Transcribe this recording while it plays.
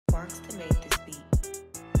made this beat.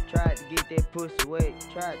 Tried to get that pussy wet.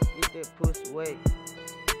 Tried to get that pussy wet.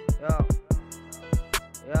 Yo.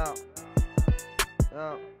 Yo.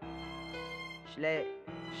 Yo. Slap.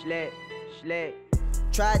 Slap. Slap.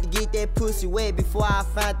 Tried to get that pussy wet before I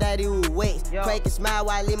found out it was wet. Crack and smile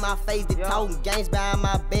while in my face, they talking gangs behind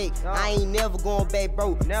my back. I ain't never going back,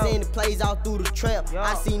 bro. Send the plays all through the trap.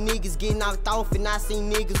 I see niggas get knocked off and I see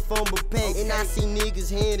niggas fumble pack. And I see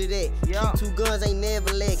niggas handle that. Keep 2 guns, ain't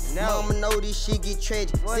never lack. Mama know this shit get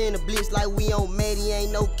tragic. Send a blitz like we on Maddie,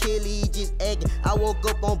 ain't no killer, he just acting. I woke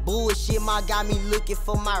up on bullshit, my got me looking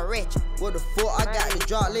for my ratchet. What the fuck, I got the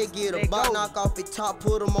drop, let's get a ball, knock off the top,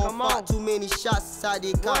 put them on fire. Too many shots inside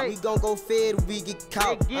this car. We gon' go fed if we get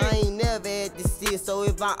caught. I ain't never had this shit, so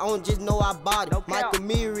if I own, just know I bought it. Michael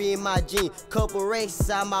Mirror in my jeans, couple racks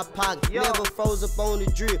inside my pocket. Never froze up on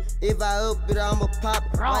the drip. If I up it, I'ma pop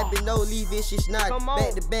it. Wipe it, no leave it, shit snotty.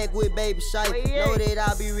 Back to back with baby shite. Know that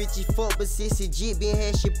I be rich as fuck, but Sissy G been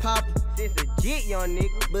had shit poppin'. Sissy G, young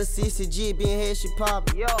nigga. But Sissy G been had shit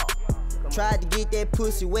poppin'. Tried to get that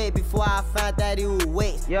pussy wet before I found out it was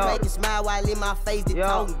wet. Crack and smile while in my face, they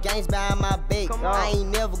talking gangs behind my back. I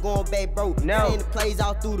ain't never going back, bro. Send the plays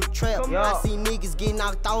all through the trap. I see niggas get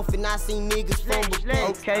knocked off and I see niggas fumble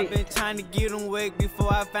back. I been trying to get them wet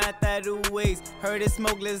before I found out it was waste. Heard it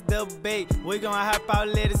smoke, let's double bait. We gon' hop out,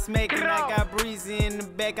 let it smack. And I got Breezy in the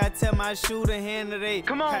back, I tell my shooter handle that.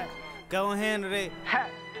 Come on. Go handle that.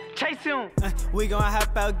 Chase him. We gon'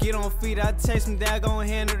 hop out, get on feet. I chase him down, gon'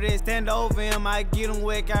 handle that. Stand over him, I get him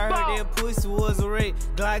wet. I heard that pussy was a wreck.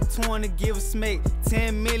 Glock 20, give a smack.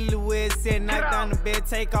 10 milli where it said, knock down the bed,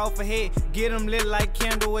 take off a head. Get him lit like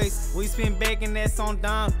candle waste. We spin back and that's on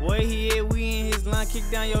down. Where he at, we in his line. Kick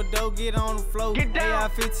down your door, get on the floor. Get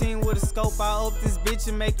down. AI-15 with a scope. I up this bitch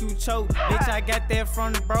and make you choke. Bitch, I got that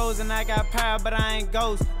from the bros and I got power, but I ain't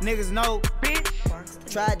ghost. Niggas know, bitch.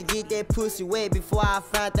 Tried to get that pussy wet before I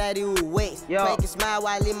found out it was wet. Crack and smile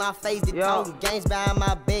while in my face, they talking gangs behind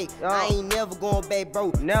my back. I ain't never going back,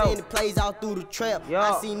 bro. Send the plays all through the trap.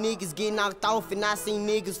 I see niggas get knocked off and I see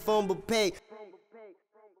niggas fumble pack.